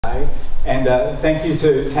today. And thank you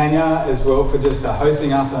to Tanya as well for just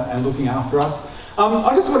hosting us and looking after us.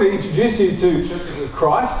 I just want to introduce you to Churches of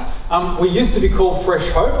Christ. We used to be called Fresh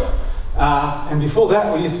Hope, and before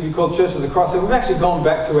that we used to be called Churches of Christ. So we've actually gone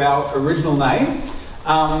back to our original name.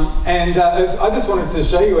 I just wanted to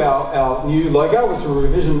show you our new logo, which is a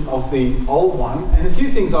revision of the old one. And a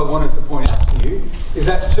few things I wanted to point out to you is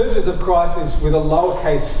that Churches of Christ is with a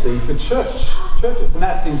lowercase c for churches, and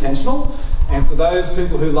that's intentional. And for those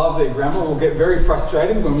people who love their grammar, will get very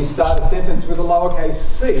frustrated when we start a sentence with a lowercase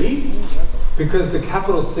c, because the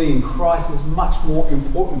capital C in Christ is much more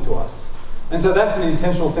important to us. And so that's an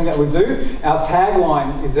intentional thing that we do. Our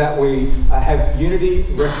tagline is that we have unity,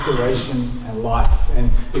 restoration, and life.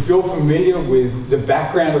 And if you're familiar with the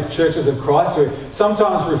background of Churches of Christ, we're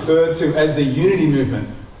sometimes referred to as the unity movement,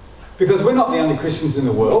 because we're not the only Christians in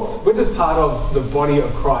the world. We're just part of the body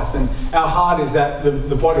of Christ. And our heart is that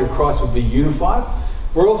the body of Christ would be unified.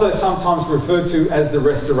 We're also sometimes referred to as the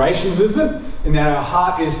restoration movement, in that our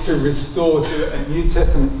heart is to restore to a New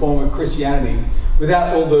Testament form of Christianity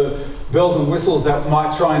without all the bells and whistles that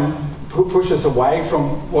might try and push us away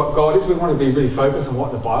from what God is. We want to be really focused on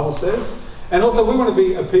what the Bible says. And also we want to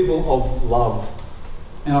be a people of love.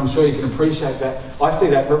 And I'm sure you can appreciate that. I see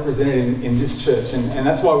that represented in this church, and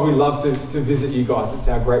that's why we love to visit you guys. It's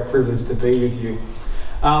our great privilege to be with you.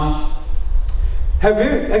 Have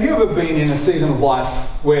you ever been in a season of life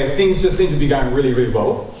where things just seem to be going really, really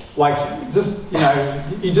well? Like, just,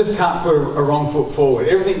 you just can't put a wrong foot forward.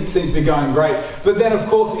 Everything seems to be going great. But then, of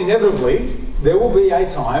course, inevitably, there will be a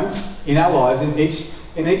time in our lives, in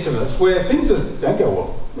each of us, where things just don't go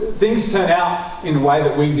well. Things turn out in a way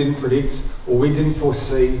that we didn't predict or we didn't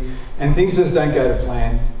foresee, and things just don't go to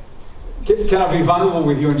plan. Can I be vulnerable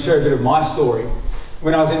with you and share a bit of my story?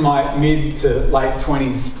 When I was in my mid to late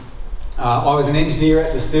 20s, I was an engineer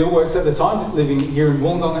at the Steelworks at the time, living here in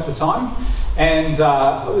Wollongong at the time, and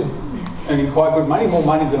I was earning quite good money, more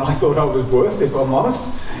money than I thought I was worth, if I'm honest.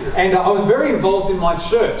 And I was very involved in my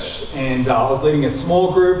church, and I was leading a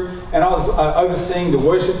small group, and I was overseeing the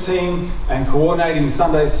worship team and coordinating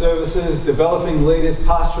Sunday services, developing leaders,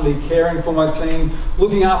 pastorally caring for my team,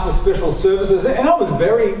 looking after special services, and I was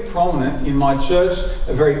very prominent in my church,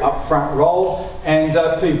 a very upfront role, and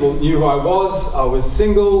people knew who I was. I was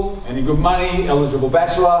single, earning good money, eligible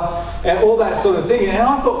bachelor, and all that sort of thing, and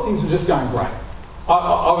I thought things were just going great.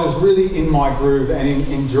 I was really in my groove and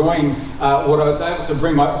enjoying what I was able to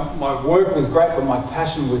bring. My work was great, but my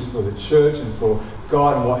passion was for the church and for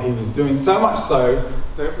God and what He was doing. So much so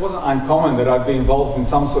that it wasn't uncommon that I'd be involved in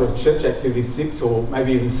some sort of church activity 6 or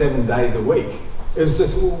maybe even 7 days a week. It was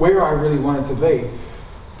just where I really wanted to be.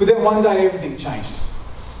 But then one day everything changed.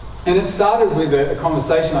 And it started with a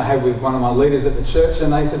conversation I had with one of my leaders at the church,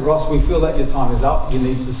 and they said, "Ross, we feel that your time is up. You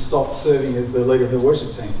need to stop serving as the leader of the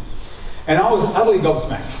worship team." And I was utterly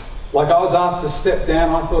gobsmacked. Like, I was asked to step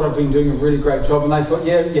down. I thought I'd been doing a really great job, and they thought,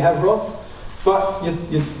 "Yeah, you have, Ross, but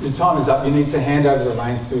your time is up. You need to hand over the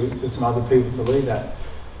reins to some other people to lead that."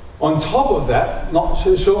 On top of that, not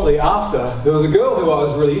shortly after, there was a girl who I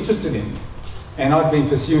was really interested in, and I'd been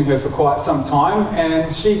pursuing her for quite some time,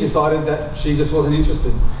 and she decided that she just wasn't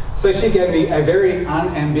interested. So she gave me a very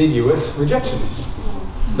unambiguous rejection.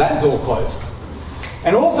 That door closed.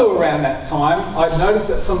 And also around that time, I'd noticed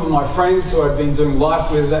that some of my friends who I'd been doing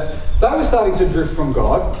life with, that they were starting to drift from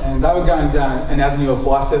God, and they were going down an avenue of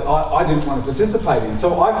life that I didn't want to participate in.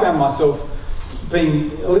 So I found myself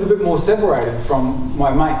being a little bit more separated from my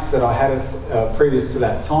mates that I had previous to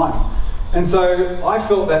that time. And so I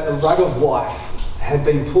felt that the rug of life had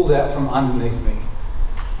been pulled out from underneath me.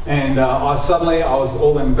 And I was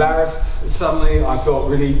all embarrassed. Suddenly I felt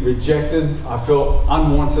really rejected. I felt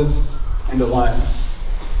unwanted and alone.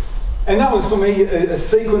 And that was for me a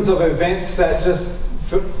sequence of events that just,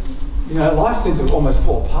 life seemed to almost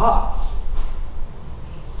fall apart.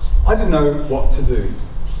 I didn't know what to do.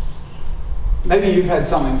 Maybe you've had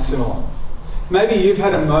something similar. Maybe you've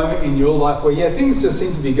had a moment in your life where, things just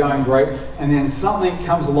seem to be going great, and then something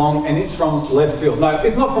comes along and it's from left field. No,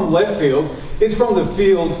 it's not from left field. It's from the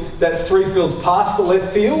field that's 3 fields past the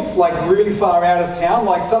left field, like really far out of town,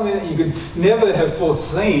 like something that you could never have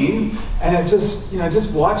foreseen, and it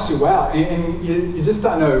just wipes you out, and you just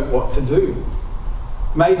don't know what to do.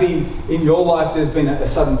 Maybe in your life there's been a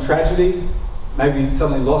sudden tragedy. Maybe you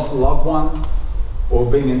suddenly lost a loved one, or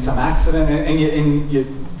been in some accident,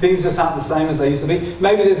 and things just aren't the same as they used to be.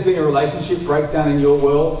 Maybe there's been a relationship breakdown in your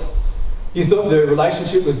world. You thought the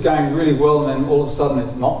relationship was going really well, and then all of a sudden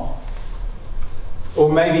it's not. Or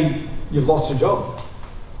maybe you've lost your job.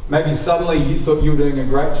 Maybe suddenly you thought you were doing a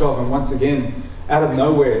great job, and once again, out of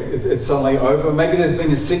nowhere, it's suddenly over. Maybe there's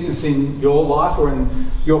been a sickness in your life or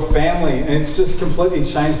in your family, and it's just completely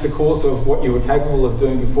changed the course of what you were capable of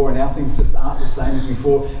doing before, and now things just aren't the same as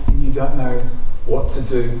before, and you don't know what to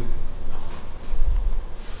do.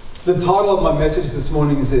 The title of my message this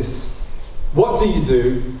morning is this: what do you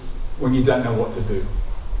do when you don't know what to do?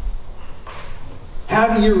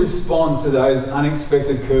 How do you respond to those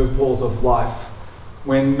unexpected curveballs of life?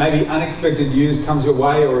 When maybe unexpected news comes your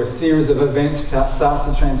way or a series of events starts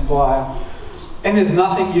to transpire and there's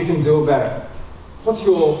nothing you can do about it. What's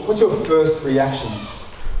your first reaction?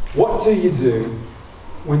 What do you do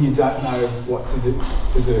when you don't know what to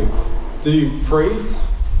do? Do you freeze?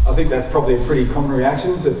 I think that's probably a pretty common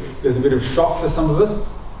reaction. There's a bit of shock for some of us,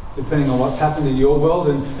 depending on what's happened in your world.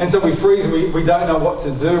 And so we freeze, we don't know what to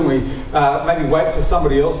do, and we maybe wait for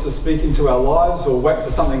somebody else to speak into our lives or wait for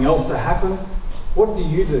something else to happen. What do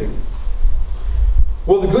you do?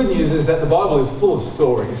 Well, the good news is that the Bible is full of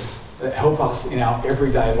stories that help us in our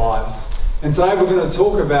everyday lives. And today we're going to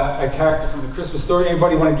talk about a character from the Christmas story.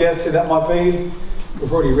 Anybody want to guess who that might be?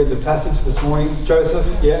 We've already read the passage this morning. Joseph,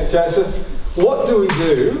 yeah, Joseph. What do we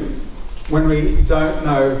do when we don't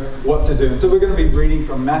know what to do? And so we're going to be reading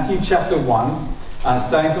from Matthew chapter 1,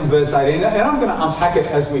 starting from verse 18. And I'm going to unpack it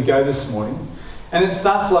as we go this morning. And it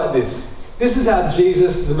starts like this. This is how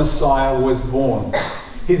Jesus, the Messiah, was born.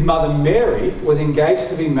 His mother Mary was engaged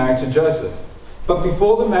to be married to Joseph. But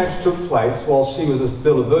before the marriage took place, while she was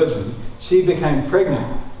still a virgin, she became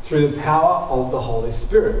pregnant through the power of the Holy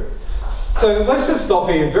Spirit. So let's just stop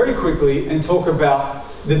here very quickly and talk about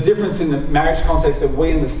the difference in the marriage context that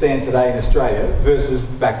we understand today in Australia versus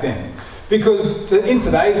back then. Because in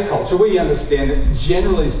today's culture, we understand that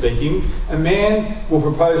generally speaking, a man will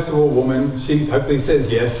propose to a woman, she hopefully says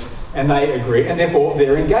yes, and they agree, and therefore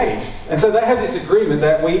they're engaged. And so they have this agreement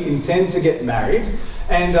that we intend to get married,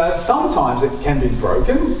 and sometimes it can be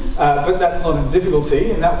broken, but that's not a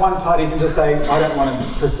difficulty, and that one party can just say, I don't want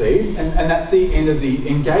to proceed, and that's the end of the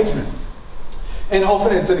engagement. And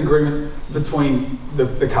often it's an agreement between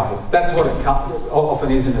the couple. That's what it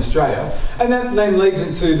often is in Australia. And that then leads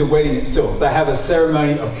into the wedding itself. They have a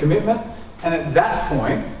ceremony of commitment, and at that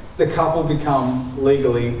point, the couple become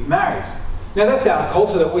legally married. Now that's our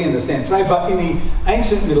culture that we understand today, but in the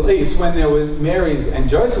ancient Middle East, when there was Mary's and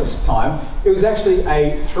Joseph's time, it was actually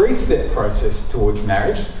a three-step process towards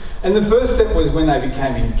marriage. And the first step was when they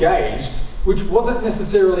became engaged, which wasn't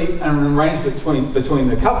necessarily an arrangement between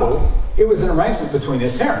the couple, it was an arrangement between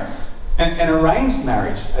their parents. An arranged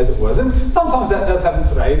marriage, as it was. And sometimes that does happen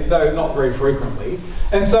today, though not very frequently.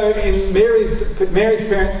 And so in Mary's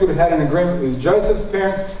parents would have had an agreement with Joseph's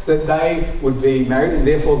parents that they would be married, and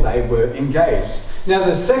therefore they were engaged. Now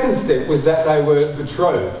the second step was that they were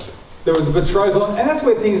betrothed. There was a betrothal, and that's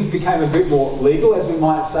where things became a bit more legal, as we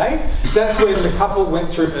might say. That's when the couple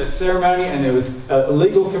went through a ceremony and there was a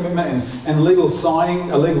legal commitment and legal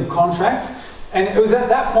signing, a legal contract. And it was at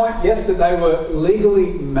that point, yes, that they were legally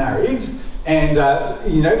married. And,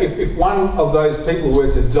 if one of those people were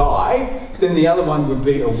to die, then the other one would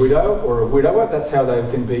be a widow or a widower. That's how they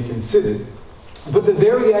can be considered. But the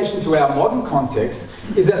variation to our modern context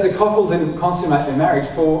is that the couple didn't consummate their marriage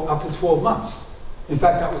for up to 12 months. In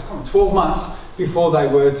fact, that was 12 months before they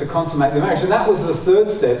were to consummate their marriage. And that was the third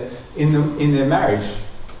step in their marriage,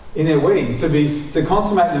 in their wedding, to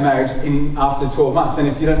consummate the marriage after 12 months. And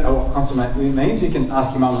if you don't know what consummate means, you can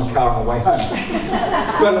ask your mum in the car on the way home.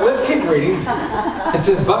 But let's keep reading. It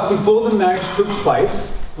says, but before the marriage took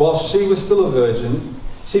place, while she was still a virgin,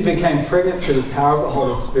 she became pregnant through the power of the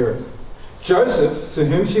Holy Spirit. Joseph, to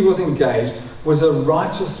whom she was engaged, was a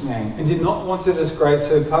righteous man and did not want to disgrace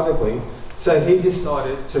her publicly, so he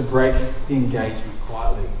decided to break the engagement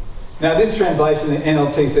quietly. Now this translation, the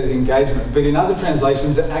NLT, says engagement, but in other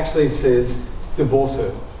translations it actually says divorce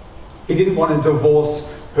her. He didn't want to divorce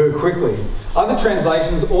her quickly. Other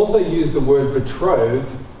translations also use the word betrothed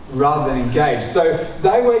rather than engaged. So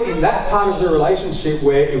they were in that part of the relationship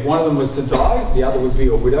where if one of them was to die, the other would be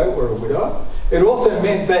a widow or a widower. It also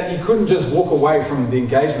meant that you couldn't just walk away from the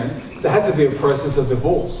engagement. There had to be a process of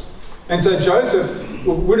divorce. And so Joseph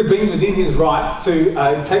would have been within his rights to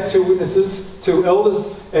take two witnesses, two elders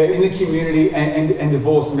in the community and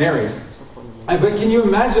divorce Mary. But can you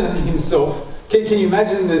imagine himself, can you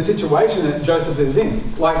imagine the situation that Joseph is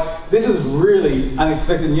in? Like, this is really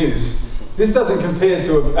unexpected news. This doesn't compare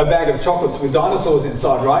to a bag of chocolates with dinosaurs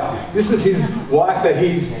inside, right? This is his wife that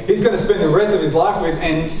he's going to spend the rest of his life with,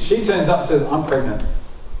 and she turns up and says, I'm pregnant.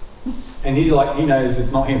 And he knows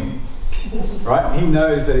it's not him, right? He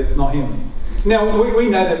knows that it's not him. Now, we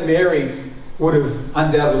know that Mary would have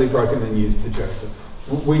undoubtedly broken the news to Joseph.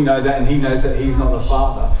 We know that, and he knows that he's not the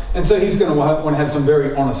father. And so he's going to want to have some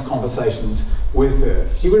very honest conversations with her.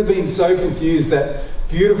 He would have been so confused that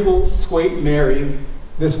beautiful, sweet Mary,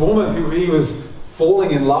 this woman who he was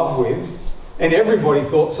falling in love with, and everybody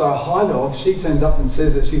thought so highly of, she turns up and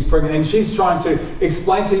says that she's pregnant, and she's trying to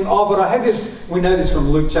explain to him, oh, but I had this, we know this from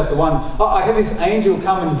Luke chapter 1, I had this angel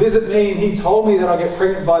come and visit me, and he told me that I get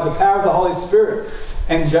pregnant by the power of the Holy Spirit.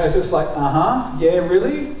 And Joseph's like, yeah,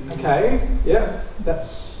 really? Okay,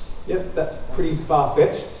 that's pretty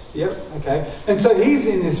far-fetched. Yep, okay. And so he's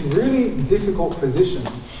in this really difficult position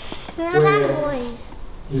where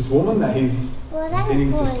this woman that he's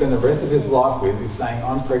intending to spend the rest of his life with is saying,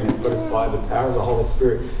 I'm pregnant, but it's by the power of the Holy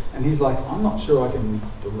Spirit. And he's like, I'm not sure I can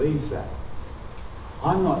believe that.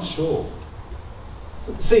 I'm not sure.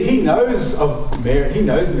 So, see, he knows of Mary. He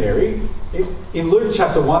knows Mary. In Luke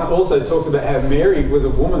chapter 1, it also talks about how Mary was a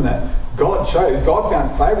woman that God chose. God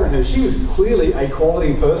found favour in her. She was clearly a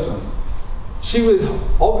quality person. She was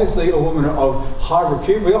obviously a woman of high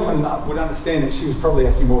repute. We often would understand that she was probably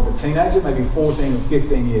actually more of a teenager, maybe 14 or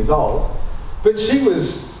 15 years old. But she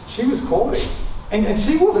was quality. And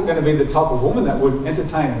she wasn't going to be the type of woman that would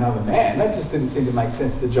entertain another man. That just didn't seem to make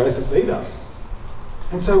sense to Joseph either.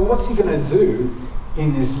 And so what's he going to do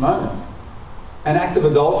in this moment? An act of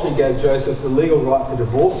adultery gave Joseph the legal right to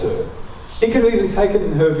divorce her. He could have even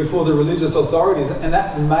taken her before the religious authorities, and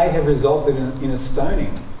that may have resulted in a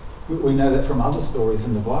stoning. We know that from other stories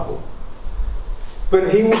in the Bible.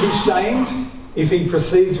 But he will be shamed if he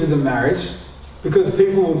proceeds with the marriage, because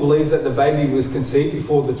people will believe that the baby was conceived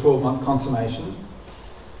before the 12-month consummation.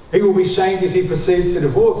 He will be shamed if he proceeds to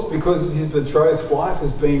divorce, because his betrothed wife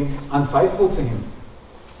has been unfaithful to him.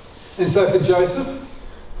 And so for Joseph,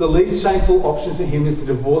 the least shameful option for him is to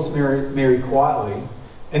divorce Mary quietly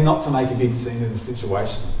and not to make a big scene of the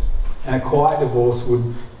situation. And a quiet divorce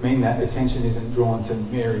would mean that attention isn't drawn to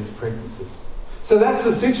Mary's pregnancy. So that's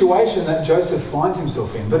the situation that Joseph finds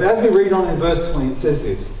himself in. But as we read on in verse 20, it says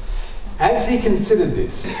this: as he considered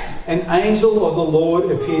this, an angel of the Lord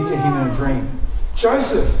appeared to him in a dream.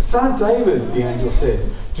 Joseph, son of David, the angel said,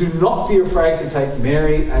 do not be afraid to take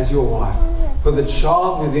Mary as your wife, for the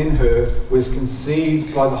child within her was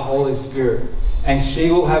conceived by the Holy Spirit, and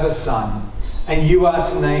she will have a son, and you are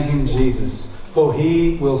to name him Jesus, for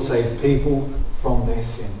he will save people from their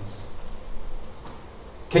sins.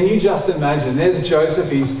 Can you just imagine? There's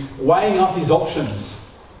Joseph, he's weighing up his options.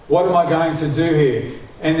 What am I going to do here?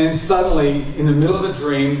 And then suddenly, in the middle of a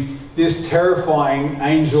dream, this terrifying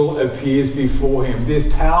angel appears before him. This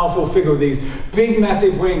powerful figure with these big,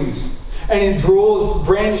 massive wings. And it draws,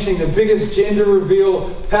 brandishing the biggest gender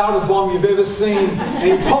reveal powder bomb you've ever seen.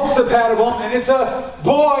 And he pops the powder bomb, and it's a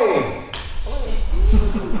boy!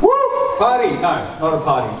 Woo! Party! No, not a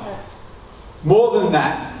party. More than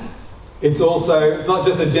that, it's not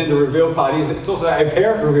just a gender reveal party, it's also a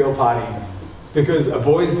parent reveal party. Because a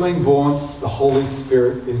boy is being born, the Holy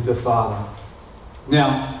Spirit is the Father.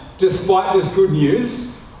 Now, despite this good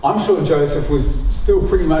news, I'm sure Joseph was still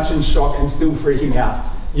pretty much in shock and still freaking out.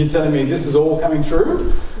 You're telling me this is all coming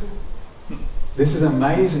true? This is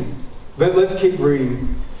amazing. But let's keep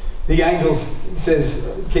reading. The angel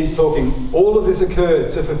keeps talking. All of this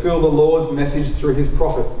occurred to fulfill the Lord's message through his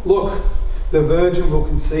prophet. Look, the virgin will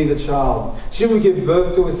conceive a child. She will give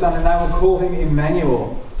birth to a son, and they will call him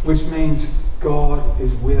Emmanuel, which means God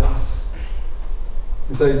is with us.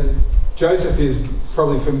 And so Joseph is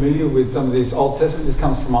probably familiar with some of this Old Testament. This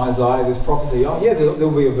comes from Isaiah, this prophecy. Oh yeah,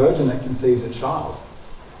 there'll be a virgin that conceives a child.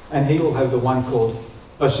 And she will have the one called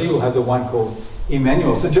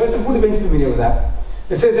Emmanuel. So Joseph would have been familiar with that.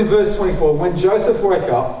 It says in verse 24, when Joseph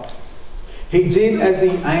woke up, he did as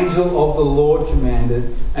the angel of the Lord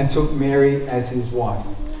commanded and took Mary as his wife.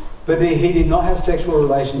 But he did not have sexual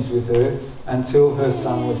relations with her until her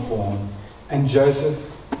son was born. And Joseph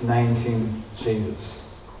named him Jesus.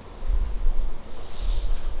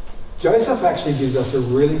 Joseph actually gives us a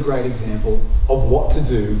really great example of what to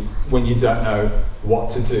do when you don't know what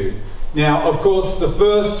to do. Now, of course, the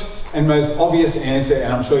first and most obvious answer,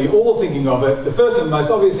 and I'm sure you're all thinking of it, the first and most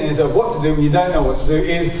obvious answer of what to do when you don't know what to do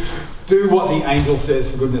is do what the angel says,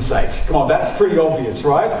 for goodness sake. Come on, that's pretty obvious,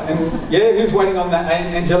 right? And yeah, who's waiting on that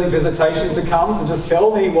angelic visitation to come to just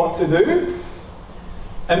tell me what to do?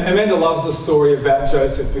 And Amanda loves the story about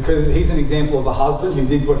Joseph because he's an example of a husband who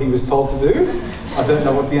did what he was told to do. I don't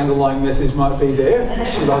know what the underlying message might be there.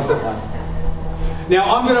 She loves that one.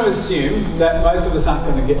 Now, I'm going to assume that most of us aren't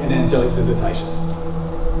going to get an angelic visitation.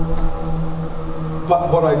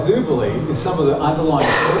 But what I do believe is some of the underlying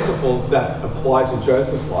principles that apply to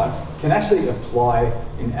Joseph's life can actually apply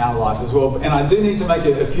in our lives as well. And I do need to make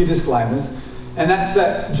a few disclaimers. And that's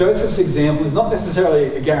that Joseph's example is not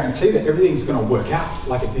necessarily a guarantee that everything's going to work out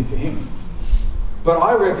like it did for him. But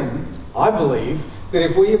I believe that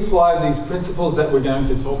if we apply these principles that we're going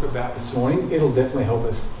to talk about this morning, it'll definitely help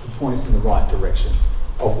us to point us in the right direction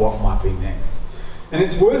of what might be next. And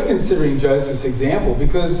it's worth considering Joseph's example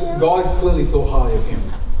because God clearly thought highly of him.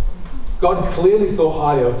 God clearly thought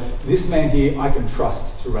highly of this man here I can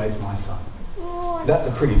trust to raise my son. That's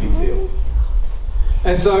a pretty big deal.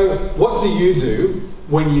 And so what do you do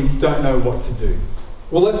when you don't know what to do?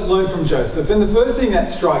 Well, let's learn from Joseph. And the first thing that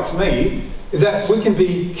strikes me is that we can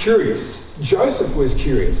be curious. Joseph was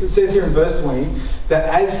curious. It says here in verse 20 that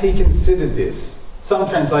as he considered this, some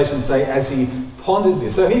translations say as he pondered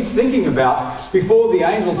this. So he's thinking about, before the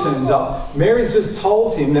angel turns up, Mary's just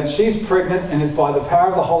told him that she's pregnant and it's by the power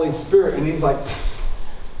of the Holy Spirit. And he's like,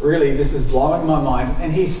 really, this is blowing my mind.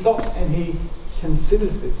 And he stops and he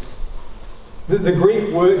considers this. The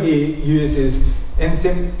Greek word here used is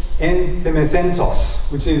enthemetentos,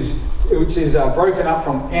 which is broken up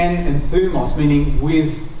from en and thumos, meaning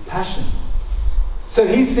with passion. So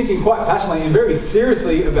he's thinking quite passionately and very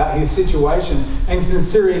seriously about his situation and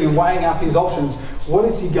considering and weighing up his options. What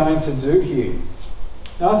is he going to do here?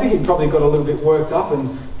 Now, I think he probably got a little bit worked up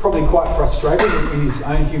and probably quite frustrated in his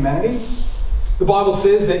own humanity. The Bible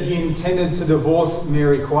says that he intended to divorce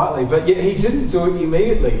Mary quietly, but yet he didn't do it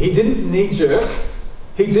immediately. He didn't knee-jerk.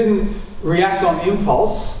 He didn't react on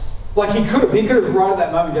impulse. Like he could have. He could have right at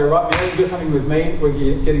that moment go, right, Mary, you're coming with me, we're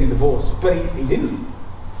getting a divorce. But he didn't.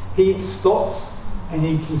 He stopped and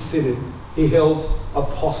he considered. He held a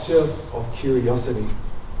posture of curiosity.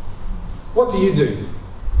 What do you do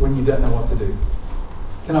when you don't know what to do?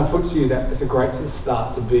 Can I put to you that it's a great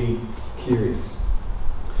start to be curious?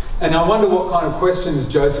 And I wonder what kind of questions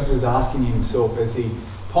Joseph was asking himself as he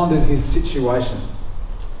pondered his situation.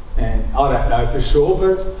 And I don't know for sure,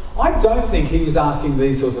 but I don't think he was asking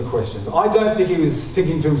these sorts of questions. I don't think he was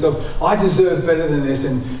thinking to himself, I deserve better than this,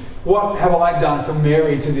 and what have I done for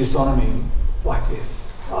Mary to dishonour me like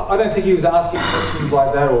this? I don't think he was asking questions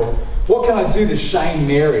like that, or what can I do to shame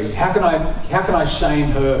Mary? How can I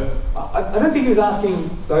shame her? I don't think he was asking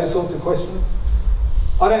those sorts of questions.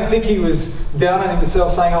 I don't think he was down on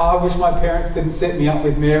himself saying, oh, I wish my parents didn't set me up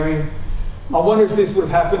with Mary. I wonder if this would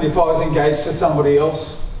have happened if I was engaged to somebody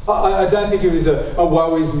else. I don't think he was a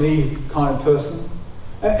woe is me kind of person.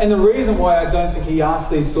 And the reason why I don't think he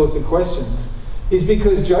asked these sorts of questions is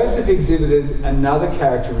because Joseph exhibited another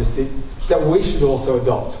characteristic that we should also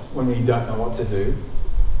adopt when we don't know what to do,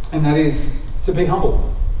 and that is to be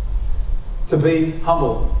humble. To be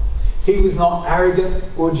humble. He was not arrogant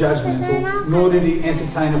or judgmental, nor did he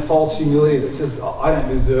entertain a false humility that says, oh, I don't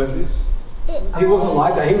deserve this. He wasn't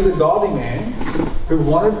like that. He was a godly man who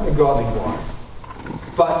wanted a godly wife.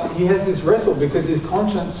 But he has this wrestle because his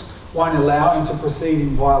conscience won't allow him to proceed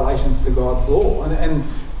in violations to God's law. And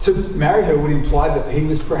to marry her would imply that he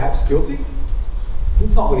was perhaps guilty.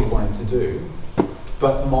 It's not what he wanted to do.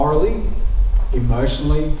 But morally,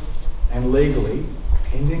 emotionally, and legally,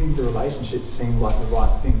 ending the relationship seemed like the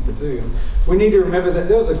right thing to do. We need to remember that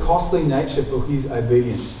there was a costly nature for his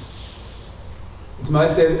obedience. It's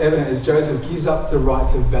most evident as Joseph gives up the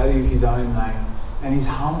right to value his own name, and he's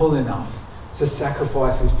humble enough to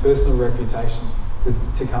sacrifice his personal reputation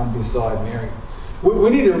to come beside Mary. We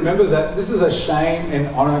need to remember that this is a shame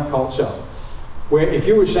and honour culture, where if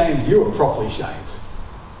you were shamed, you were properly shamed.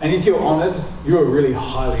 And if you're honoured, you were really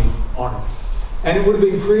highly honoured. And it would have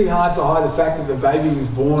been pretty hard to hide the fact that the baby was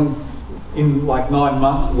born in like 9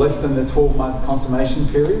 months, less than the 12-month consummation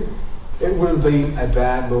period. It would have been a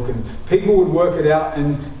bad look, and people would work it out,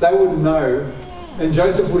 and they would know, and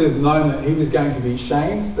Joseph would have known that he was going to be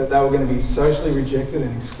shamed, that they were going to be socially rejected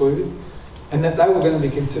and excluded, and that they were going to be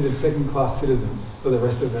considered second-class citizens for the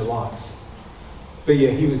rest of their lives. But yeah,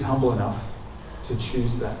 he was humble enough to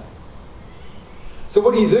choose that. So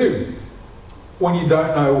what do you do when you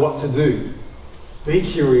don't know what to do? Be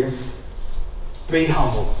curious, be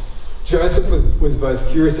humble. Joseph was both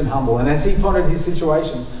curious and humble, and as he pondered his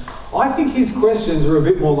situation, I think his questions are a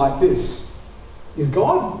bit more like this. Is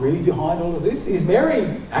God really behind all of this? Is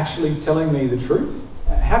Mary actually telling me the truth?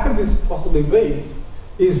 How could this possibly be?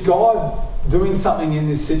 Is God doing something in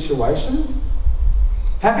this situation?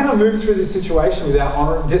 How can I move through this situation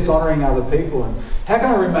without dishonouring other people? And how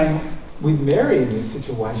can I remain with Mary in this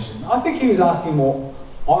situation? I think he was asking more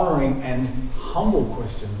honouring and humble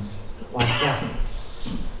questions like that.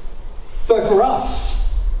 So for us,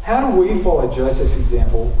 how do we follow Joseph's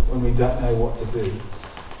example when we don't know what to do?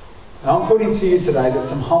 And I'm putting to you today that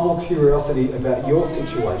some humble curiosity about your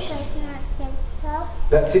situation,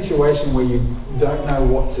 that situation where you don't know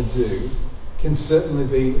what to do, can certainly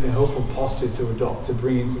be a helpful posture to adopt, to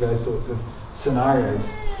bring into those sorts of scenarios.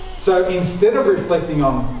 So instead of reflecting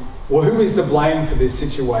on, well, who is to blame for this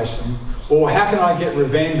situation? Or how can I get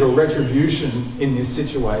revenge or retribution in this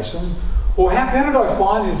situation? Or how did I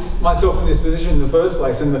find myself in this position in the first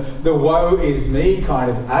place? And the woe is me kind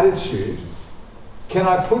of attitude. Can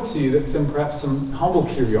I put to you that perhaps some humble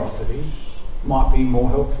curiosity might be more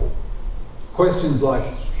helpful? Questions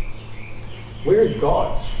like, where is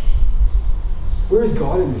God? Where is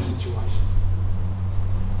God in this situation?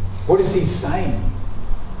 What is he saying?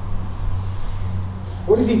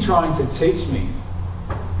 What is he trying to teach me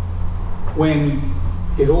when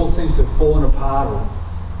it all seems to have fallen apart, or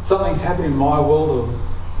something's happened in my world or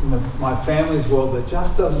in my family's world that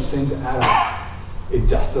just doesn't seem to add up? It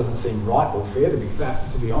just doesn't seem right or fair,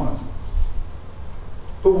 to be honest.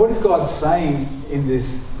 But what is God saying in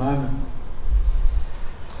this moment?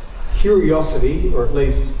 Curiosity, or at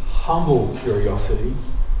least humble curiosity,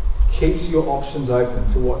 keeps your options open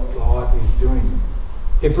to what God is doing.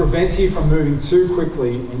 It prevents you from moving too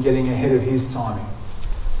quickly and getting ahead of his timing.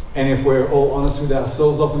 And if we're all honest with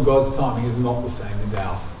ourselves, often God's timing is not the same as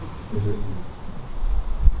ours, is it?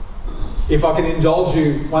 If I can indulge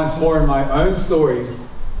you once more in my own story,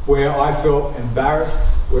 where I felt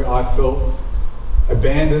embarrassed, where I felt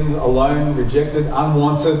abandoned, alone, rejected,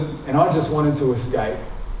 unwanted, and I just wanted to escape.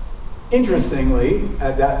 Interestingly,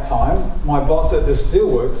 at that time, my boss at the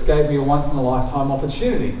Steelworks gave me a once-in-a-lifetime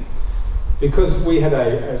opportunity. Because we had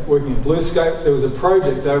working at BlueScope, there was a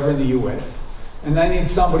project over in the US, and they need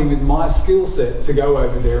somebody with my skill set to go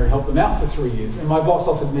over there and help them out for 3 years. And my boss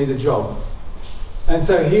offered me the job. And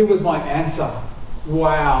so here was my answer.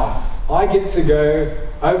 Wow, I get to go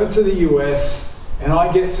over to the US and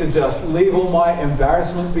I get to just leave all my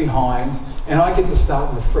embarrassment behind and I get to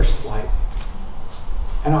start with a fresh slate.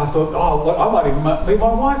 And I thought, oh, look, I might even meet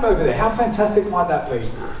my wife over there. How fantastic might that be?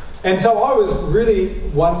 And so I was really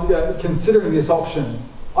considering this option.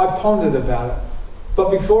 I pondered about it.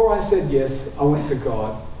 But before I said yes, I went to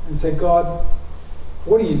God and said, God,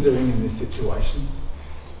 what are you doing in this situation?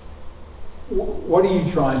 What are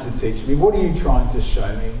you trying to teach me? What are you trying to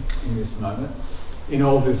show me in this moment? In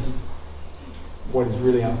all this, what is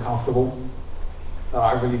really uncomfortable, that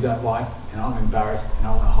I really don't like, and I'm embarrassed and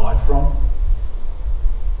I want to hide from?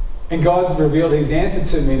 And God revealed his answer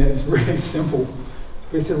to me, and it's really simple.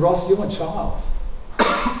 He said, Ross, you're my child.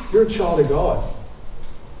 You're a child of God.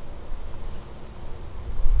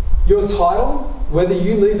 Your title, whether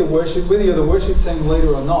you lead the worship, whether you're the worship team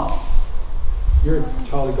leader or not, you're a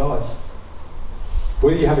child of God.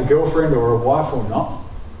 Whether you have a girlfriend or a wife or not,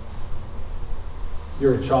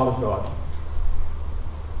 you're a child of God.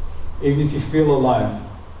 Even if you feel alone,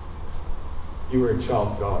 you are a child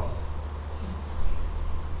of God.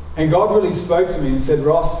 And God really spoke to me and said,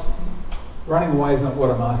 Ross, running away is not what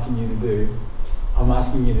I'm asking you to do. I'm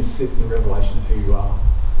asking you to sit in the revelation of who you are,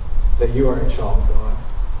 that you are a child of God.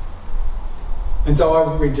 And so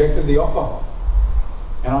I rejected the offer.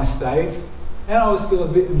 And I stayed, and I was still a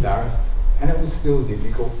bit embarrassed, and it was still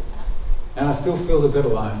difficult, and I still feel a bit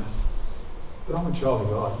alone. But I'm a child of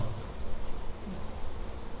God.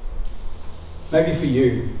 Maybe for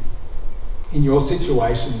you, in your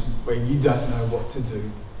situation where you don't know what to do,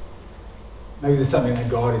 maybe there's something that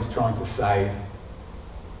God is trying to say.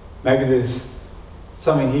 Maybe there's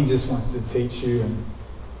something he just wants to teach you, and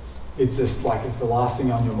it's just like it's the last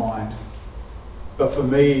thing on your mind. But for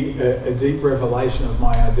me, a deep revelation of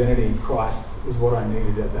my identity in Christ is what I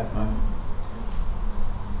needed at that moment.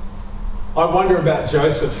 I wonder about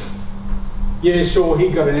Joseph. Yeah, sure,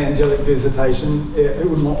 he got an angelic visitation. Yeah, who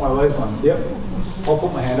wouldn't want one of those ones? Yep, I'll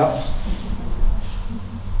put my hand up.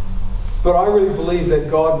 But I really believe that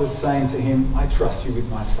God was saying to him, I trust you with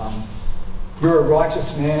my son. You're a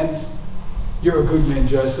righteous man. You're a good man,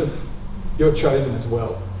 Joseph. You're chosen as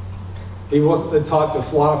well. He wasn't the type to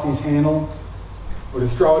fly off his handle or to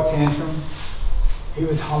throw a tantrum. He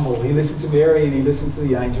was humble. He listened to Mary and he listened to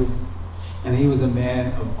the angel. And he was a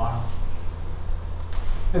man of honour.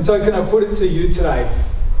 And so can I put it to you today?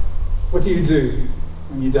 What do you do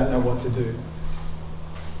when you don't know what to do?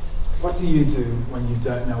 What do you do when you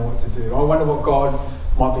don't know what to do? I wonder what God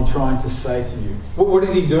might be trying to say to you. What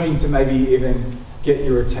is he doing to maybe even get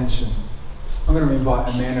your attention? I'm going to invite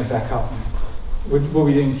Amanda back up. We'll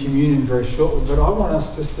be doing communion very shortly, but I want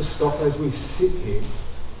us just to stop as we sit here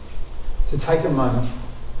to take a moment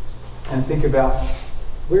and think about,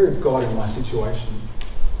 where is God in my situation?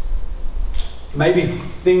 Maybe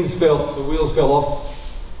the wheels fell off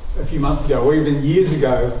a few months ago or even years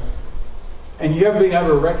ago, and you haven't been able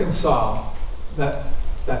to reconcile that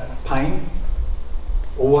pain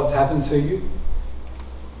or what's happened to you.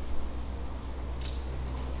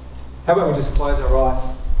 How about we just close our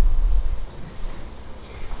eyes?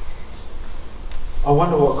 I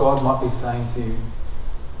wonder what God might be saying to you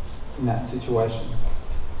in that situation.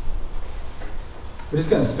 We're just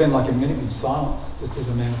going to spend like a minute in silence, just as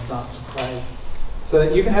Amanda starts to pray, so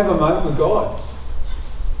that you can have a moment with God.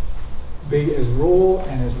 Be as raw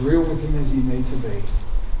and as real with Him as you need to be.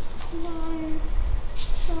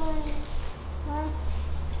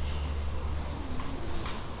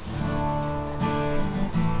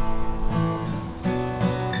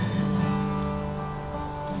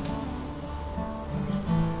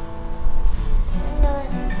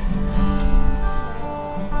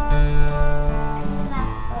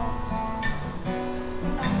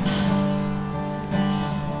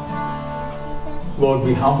 Lord,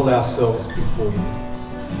 we humble ourselves before you.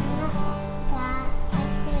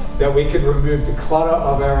 That we could remove the clutter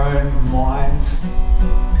of our own minds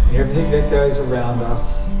and everything that goes around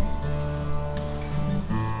us.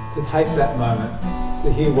 To take that moment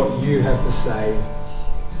to hear what you have to say,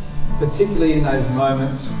 particularly in those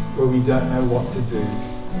moments where we don't know what to do.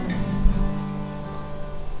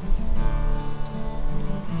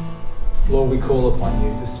 Lord, we call upon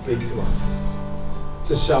you to speak to us,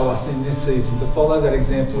 to show us in this season, to follow that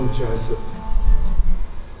example of Joseph,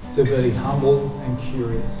 to be humble and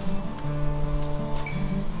curious.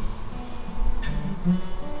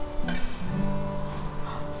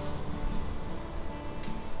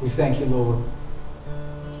 We thank you, Lord,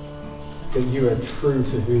 that you are true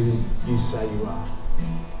to who you say you are.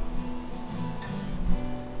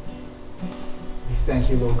 We thank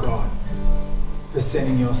you, Lord God, for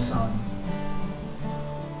sending your Son,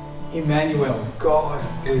 Emmanuel, God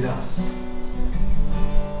with us.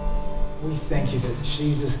 We thank you that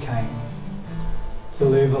Jesus came to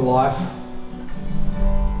live a life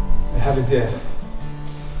and have a death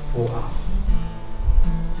for us.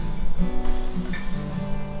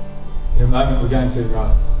 In a moment, we're going to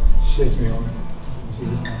share communion. In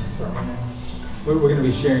Jesus' name, sorry. We're going to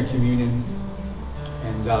be sharing communion,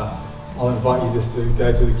 and I'll invite you just to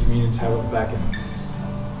go to the communion table at the back and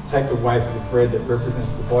take the wafer of the bread that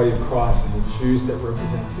represents the body of Christ and the juice that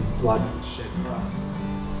represents his blood that was shed for us.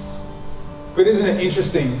 But isn't it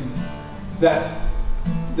interesting that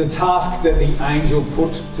the task that the angel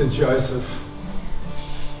put to Joseph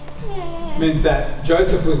meant that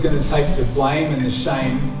Joseph was going to take the blame and the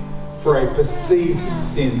shame for a perceived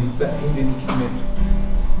sin that he didn't commit.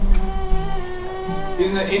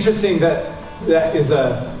 Isn't it interesting that that is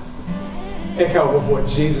an echo of what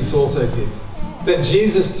Jesus also did? That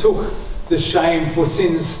Jesus took the shame for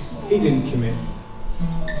sins he didn't commit.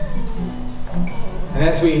 And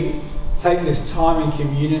as we take this time in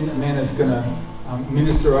communion, Amanda's going to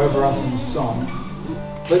minister over us in song.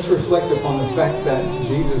 Let's reflect upon the fact that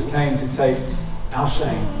Jesus came to take our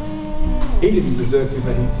shame. He didn't deserve to,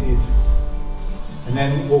 but he did. And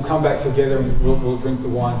then we'll come back together and we'll drink the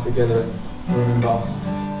wine together and remember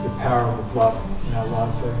the power of the blood in our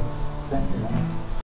lives. So thank you, man.